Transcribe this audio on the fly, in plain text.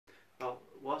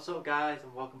What's up guys,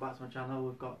 and welcome back to my channel.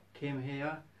 We've got Kim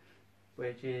here,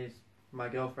 which is my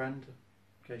girlfriend,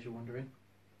 in case you're wondering,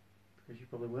 because you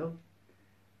probably will.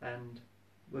 And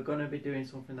we're going to be doing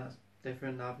something that's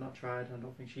different that I've not tried and I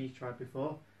don't think she's tried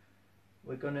before.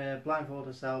 We're going to blindfold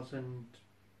ourselves and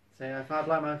say if I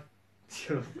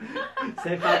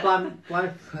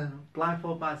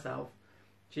blindfold myself,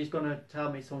 she's going to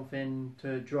tell me something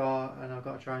to draw and I've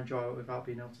got to try and draw it without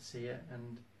being able to see it,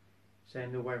 and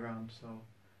same the way around. So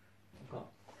I've got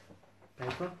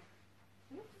paper.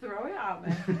 Throw it at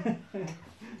me.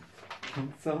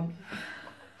 Some.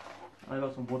 I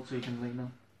got some wood so you can lean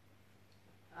on.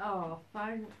 Oh,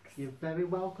 thanks. You're very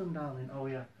welcome, darling. Oh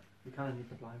yeah, you kind of need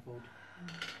the blindfold.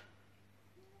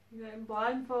 You're getting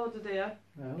blindfolded here.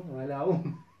 Oh, hello.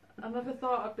 I never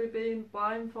thought I'd be being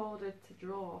blindfolded to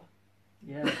draw.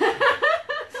 Yeah.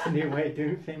 It's a new way of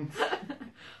doing things.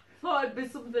 Thought it'd be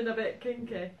something a bit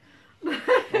kinky.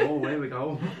 Oh, here we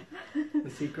go.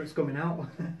 The secret's coming out.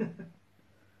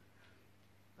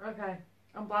 Okay,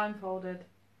 I'm blindfolded.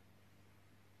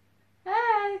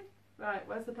 Hey! Right,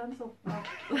 where's the pencil? Oh.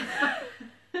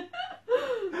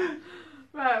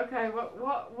 Right, okay,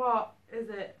 what is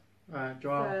it? Right,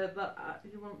 draw. That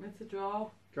you want me to draw?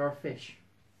 Draw a fish.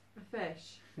 A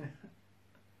fish?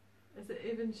 Is it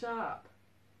even sharp?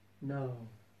 No.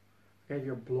 I gave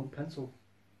you a blunt pencil.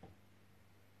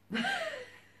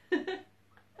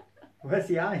 Where's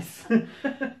the eyes?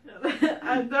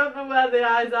 I don't know where the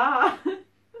eyes are.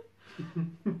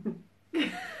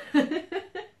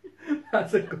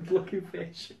 That's a good looking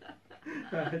fish.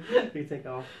 Right, you take it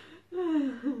off.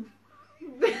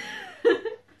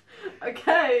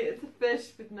 Okay, it's a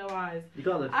fish with no eyes. You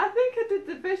got the. I think I did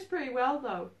the fish pretty well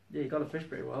though. Yeah, you got the fish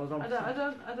pretty well. I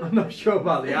don't I'm not sure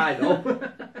about the eye though.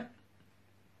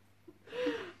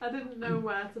 I didn't know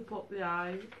where to put the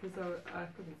eye because I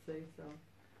couldn't see, so.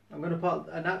 I'm going to put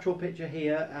a natural picture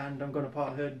here and I'm going to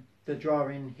put the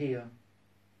drawing here.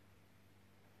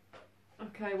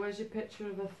 Okay, where's your picture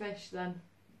of a fish then?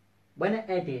 When I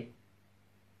edit,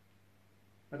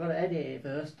 I got to edit it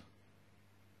first.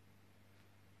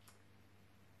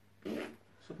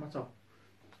 Suck my toe.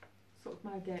 Suck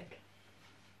my dick.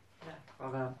 Yeah.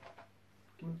 I'll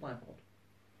give me the blindfold.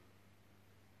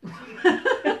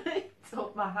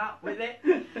 Suck my hat with it.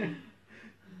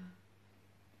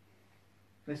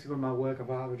 This is when my work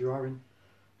about a drawing.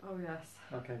 Oh yes.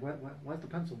 Okay, where's the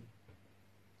pencil?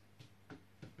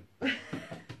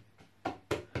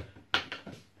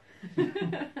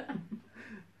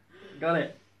 Got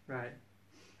it. Right.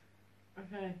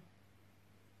 Okay.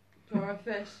 Draw a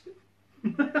fish.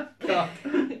 God.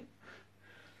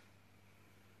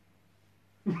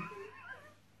 I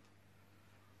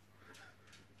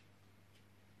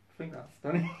think that's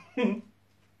stunning.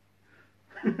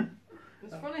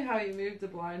 It's funny how you moved the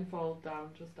blindfold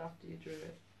down just after you drew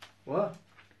it. What?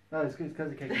 No, it's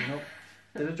because it kicked me up.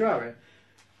 Did I draw it?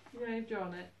 Yeah, you've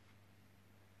drawn it.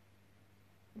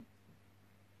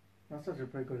 That's actually a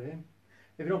pretty good aim.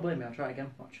 If you don't believe me, I'll try it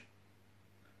again. Watch.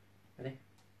 Ready?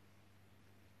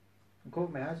 I'll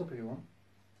cover my eyes up if you want.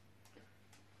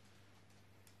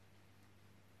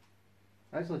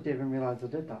 I actually didn't even realise I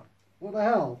did that. What the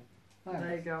hell? Thanks.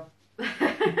 There you go.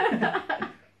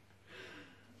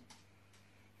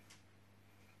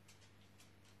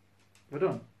 We're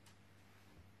done.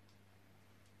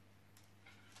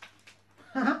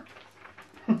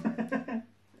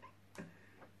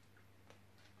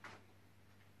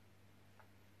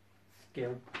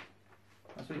 Skill.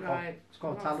 That's what you call it. It's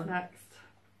called talent. Next.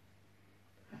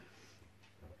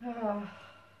 Oh,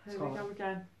 here we go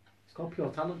again. It's called pure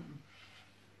talent.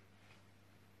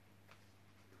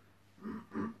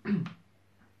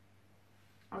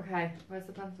 Okay, where's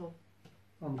the pencil?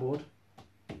 On board.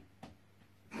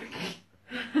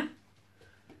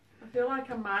 I feel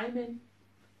like I'm miming.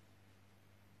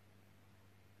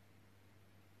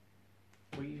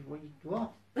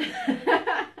 What?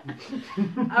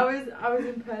 I was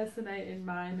impersonating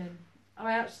miming. Am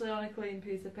I actually on a clean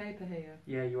piece of paper here?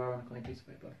 Yeah, you are on a clean piece of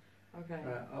paper. Okay.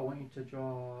 I want you to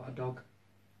draw a dog.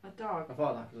 A dog? I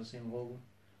thought that because I've seen the logo.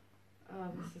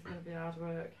 Oh, this is going to be hard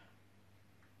work.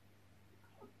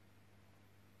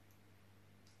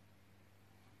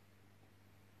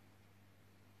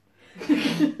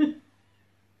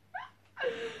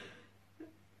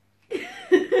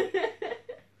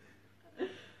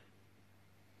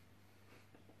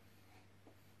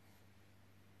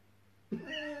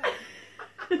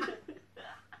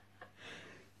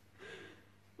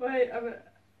 Wait,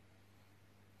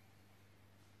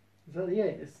 Is that the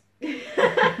ears?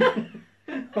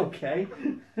 Okay.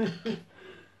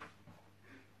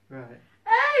 Right.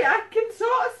 Hey, I can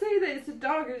sort of see that it's a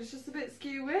dog, and it's just a bit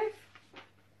skew with.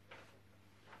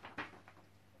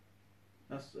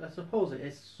 I suppose it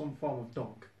is some form of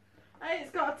dog. Hey,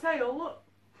 it's got a tail, look.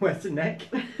 Where's the neck?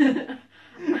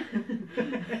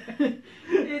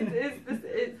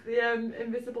 it's the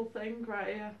invisible thing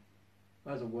right here.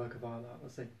 There's a work of art, that.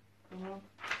 Let's see.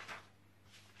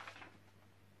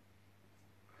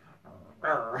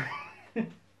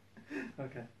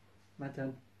 Okay, my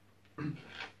turn.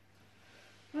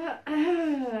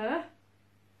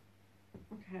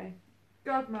 Okay.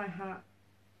 God, my hat.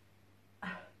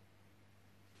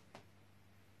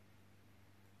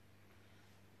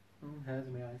 Hairs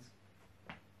in my eyes.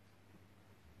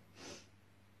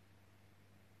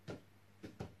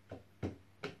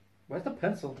 Where's the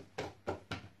pencil?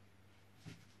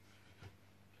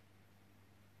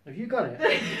 Have you got it?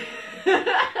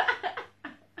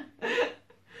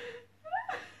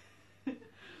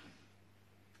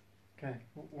 Okay,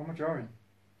 what am I drawing?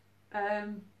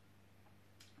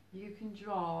 You can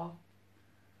draw.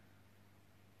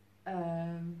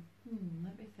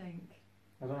 Let me think.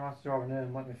 I don't know how to draw a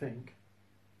name, let me think.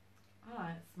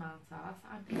 Alright, smart ass.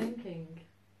 I'm thinking.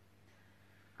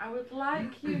 I would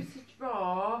like you to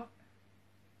draw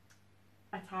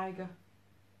a tiger.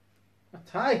 A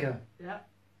tiger? Yep.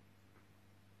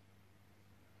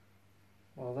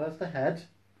 Well, there's the head.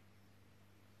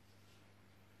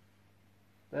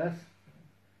 There's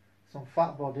some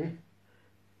fat body.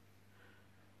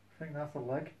 I think that's a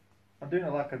leg. I'm doing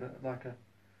it like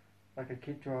a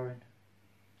kid drawing.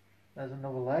 There's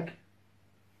another leg.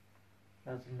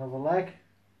 There's another leg.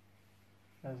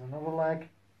 There's another leg.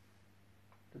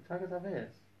 Do tigers have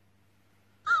ears?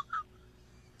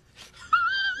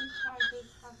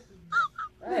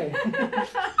 Hey!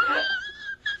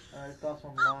 It's got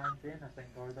some lines in, I think,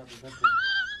 or is that the zebra?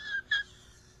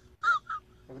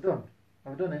 Have we done?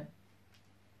 Have we done it?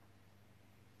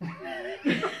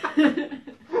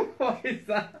 What is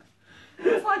that?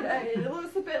 It's like it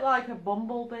looks a bit like a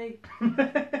bumblebee.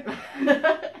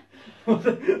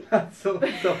 That's so.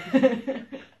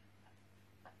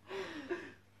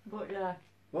 But yeah.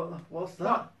 What's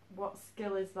that? What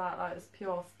skill is that? Like, it's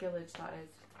pure skillage, that is.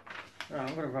 Right,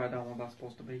 I'm going to write down what that's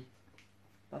supposed to be.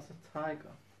 That's a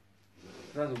tiger.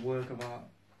 That's a work of art.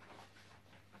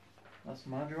 That's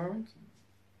my drawings.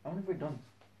 How many have we done?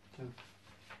 2.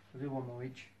 We'll do one more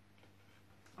each.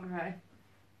 Okay.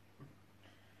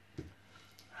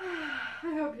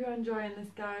 I hope you're enjoying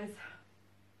this, guys.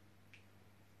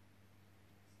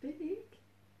 Speak.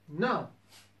 No!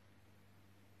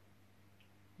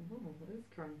 Oh, that is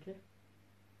cranky.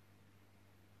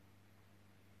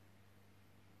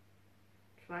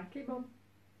 Cranky bum.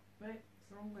 Wait, it's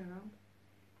the wrong way around.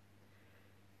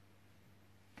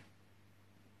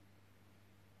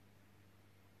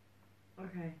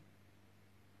 Okay.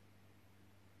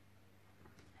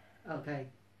 Okay.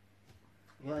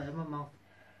 I've got it in my mouth.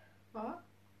 What?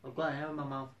 I've got it in my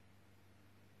mouth.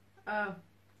 Oh,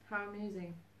 how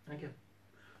amusing. Thank you.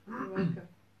 You're welcome.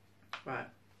 Right.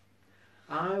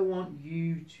 I want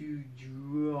you to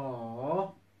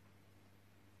draw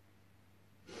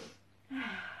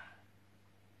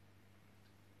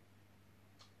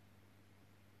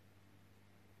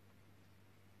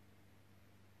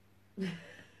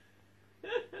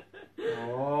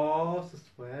oh, so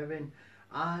swearing.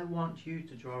 I want you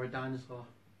to draw a dinosaur.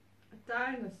 A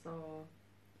dinosaur.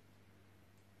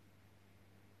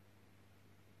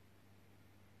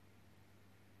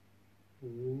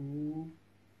 Ooh.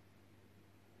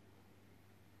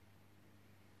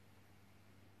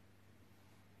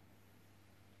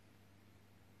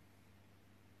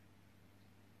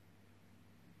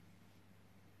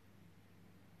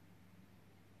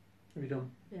 Have you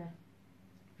done? Yeah.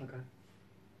 Okay.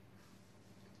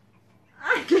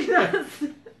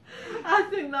 I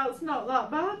think that's not that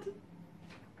bad.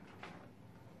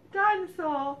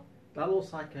 Dinosaur. That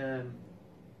looks like a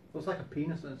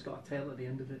penis and it's got a tail at the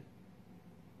end of it.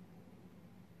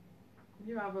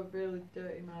 You have a really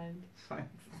dirty mind.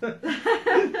 Thanks.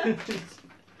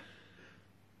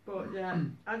 But yeah,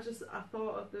 I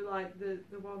thought of the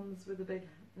ones with the big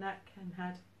neck and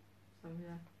head. So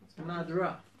yeah. That's Isn't what that a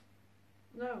giraffe?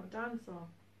 No, dinosaur.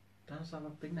 Dinosaurs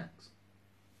have big necks.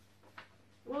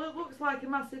 Well, it looks like a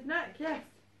massive neck, yes.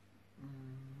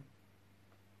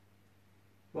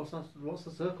 What's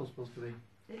the circle supposed to be?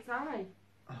 It's eye.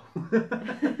 Oh.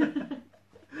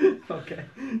 Okay.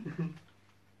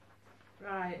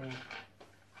 Right.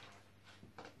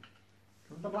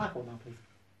 Can the blindfold now, please?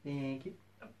 Thank you.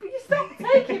 But you stop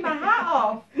taking my hat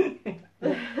off.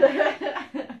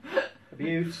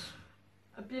 Abuse.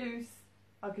 Abuse.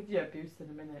 I'll give you abuse in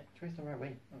a minute. Trace the right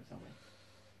way. No, it's not way.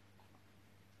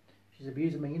 She's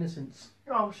abusing my innocence.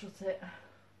 Oh, shut it.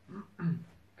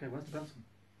 Okay, where's the pencil?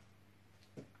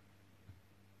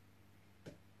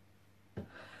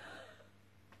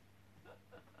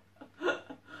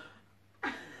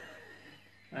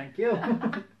 Thank you.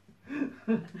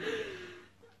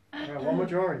 Alright, one more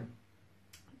drawing.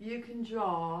 You can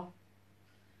draw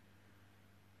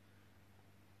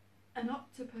an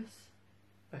octopus.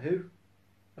 A who?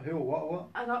 A who or what or what?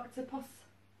 An octopus.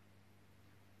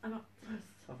 An octopus.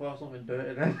 I thought it was something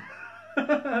dirty then.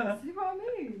 See what I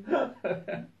mean?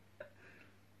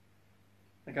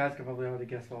 The guys can probably already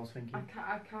guess what I was thinking. I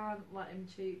can't let him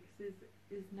cheat because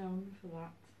he's known for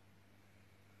that.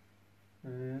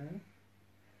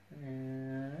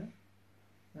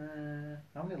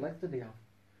 How many legs did he have?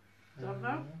 Don't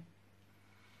know.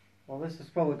 Well, this is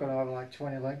probably going to have like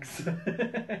 20 legs.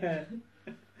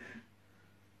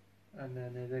 And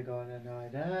then they go and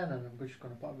then and I'm just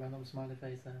going to put a random smiley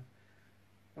face there.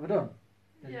 Have we done?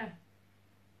 Yeah.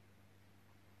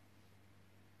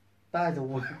 That is a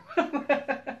word.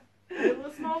 It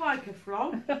looks more like a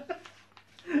frog.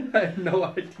 I have no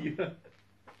idea.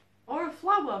 Or a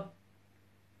flower.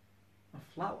 A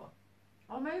flower?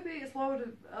 Or maybe it's loads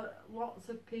of lots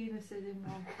of penises in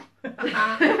one.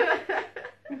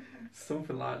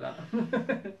 Something like that.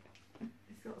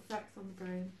 He's got sex on the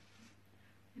brain.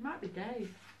 He might be gay.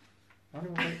 I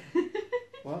don't know.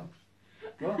 What?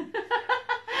 What?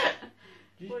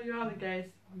 Well, you are the gayest.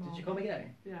 Did you call me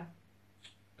gay? Yeah.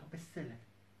 Don't be silly.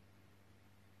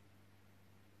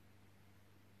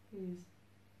 He's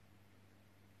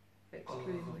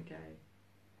extremely gay.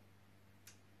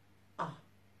 Ah.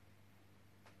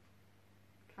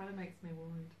 Kind of makes me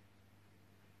worried.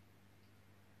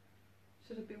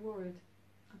 Should I be worried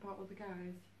about other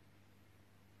guys?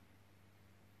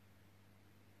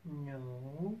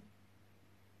 No.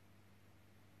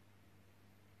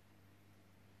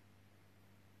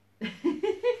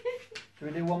 Can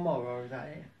we do one more or is that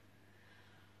it?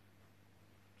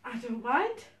 I don't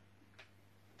mind.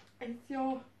 It's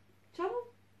your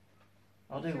channel.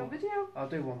 I'll It's do your one. video. I'll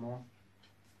do one more.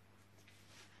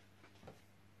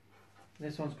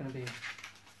 This one's going to be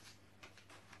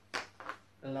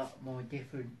a lot more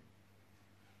different.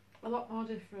 A lot more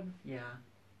different. Yeah.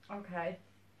 Okay.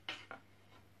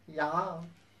 Yeah.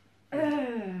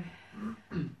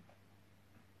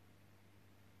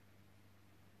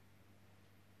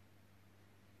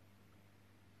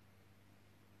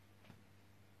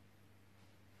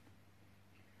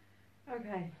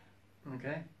 Okay.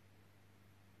 Okay.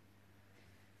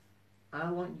 I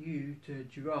want you to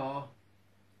draw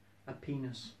a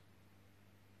penis.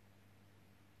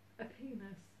 A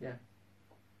penis. Yeah.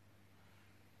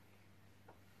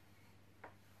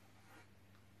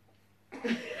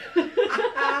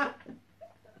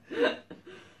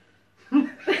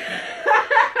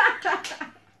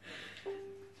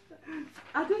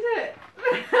 I did it.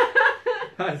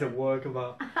 That is a work of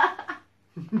art.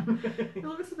 It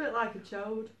looks a bit like a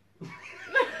chode.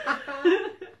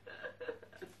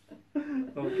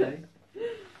 Okay.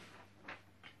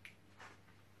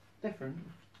 Different.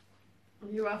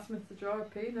 You asked me to draw a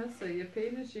penis, so your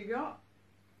penis you got.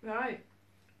 Right.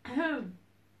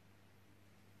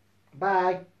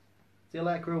 Bye. See you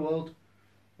later, cruel world.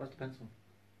 Where's the pencil?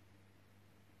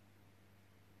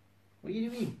 What are you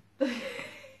doing?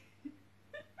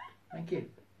 Thank you.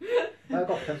 I've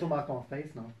got a pencil mark on my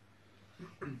face now.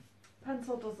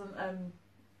 Pencil doesn't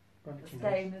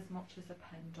stain as much as a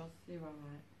pen does. You're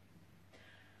alright.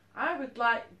 I would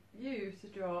like you to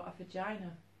draw a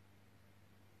vagina.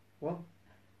 What?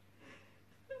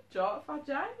 Draw a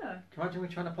vagina. Imagine me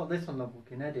trying to put this on the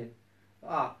fucking edit.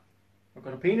 Ah, I've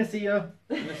got a penis here,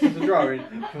 and this is the drawing.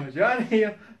 A vagina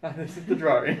here, and this is the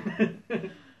drawing.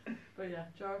 But yeah,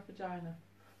 draw a vagina.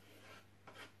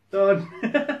 Done.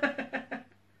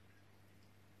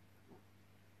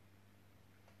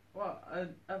 What?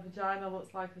 A vagina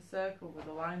looks like a circle with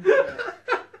a line through it.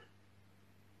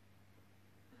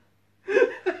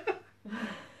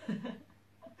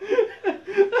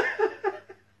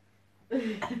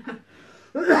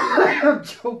 I'm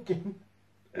joking.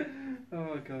 Oh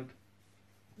my god.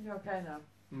 You okay now?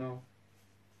 No.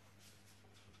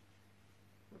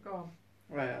 Well, go on.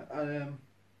 Right,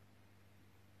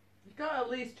 You've got to at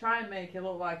least try and make it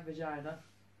look like a vagina.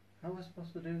 how was I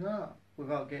supposed to do that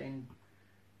without getting...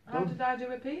 How did I do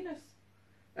a penis?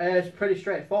 It's pretty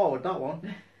straightforward, that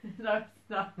one. No, it's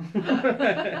not.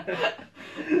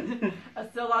 I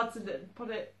still had to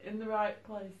put it in the right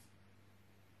place.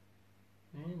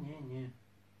 Yeah.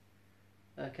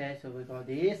 Okay, so we got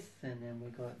this, and then we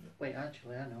got... Wait,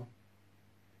 actually, I know.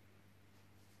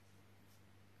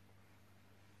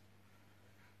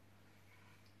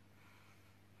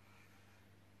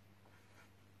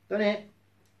 Done it.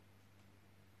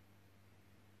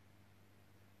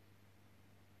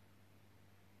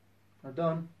 I'm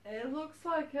done. It looks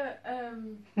like a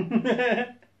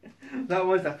That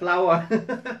was a flower.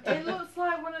 It looks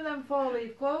like one of them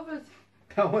 4-leaf clovers.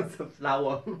 That was a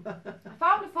flower. I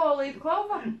found a 4-leaf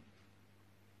clover.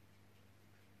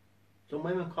 Some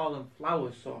women call them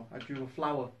flowers, so I drew a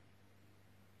flower.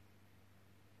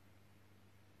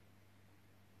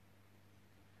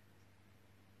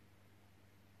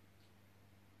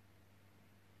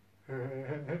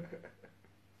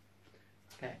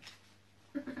 Okay.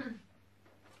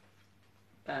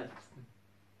 That's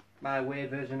my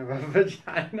weird version of a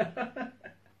vagina.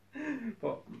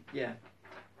 But yeah,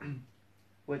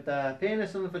 with the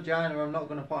penis and the vagina, I'm not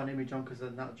going to put an image on because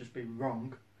then that'll just be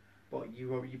wrong. But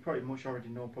you pretty much already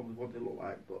know probably what they look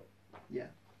like. But yeah,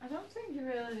 I don't think you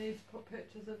really need to put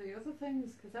pictures of the other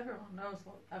things because everyone knows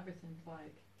what everything's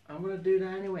like. I'm going to do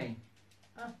that anyway.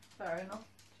 Oh, fair enough.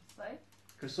 Just say.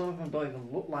 Because some of them don't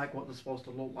even look like what they're supposed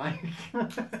to look like.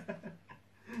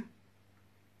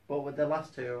 But with the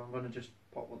last two, I'm going to just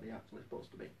put what they're actually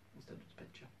supposed to be instead of just a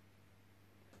picture.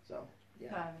 So, yeah.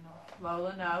 Fair enough.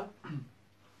 Lola, no.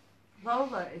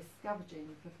 Lola is scavenging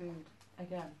for food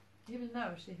again, even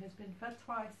though she has been fed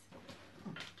twice.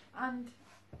 And,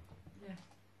 yeah,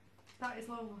 that is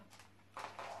Lola.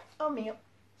 Oh, me.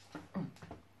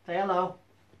 Say hello.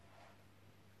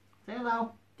 Say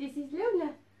hello. This is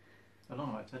Lola. I don't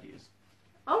know where Teddy is.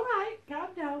 Alright,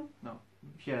 calm down. No.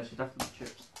 Yeah, she's after the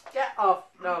chips. Get off.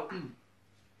 No.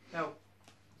 No.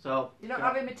 So. You're not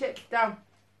having my chips. Down.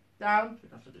 Down.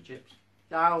 She's after the chips.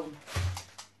 Down.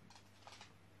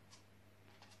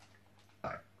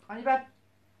 On your bed.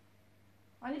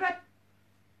 On your bed.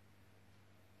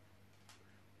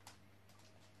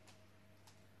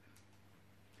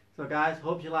 So guys,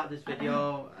 hope you liked this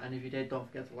video, and if you did, don't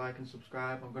forget to like and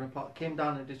subscribe. I'm going to put Kim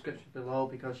down in the description below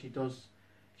because she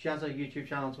has a YouTube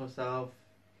channel to herself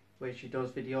where she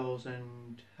does videos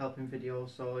and helping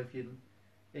videos, so if you're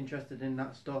interested in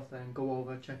that stuff then go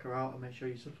over, check her out and make sure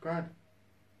you subscribe.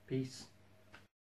 Peace.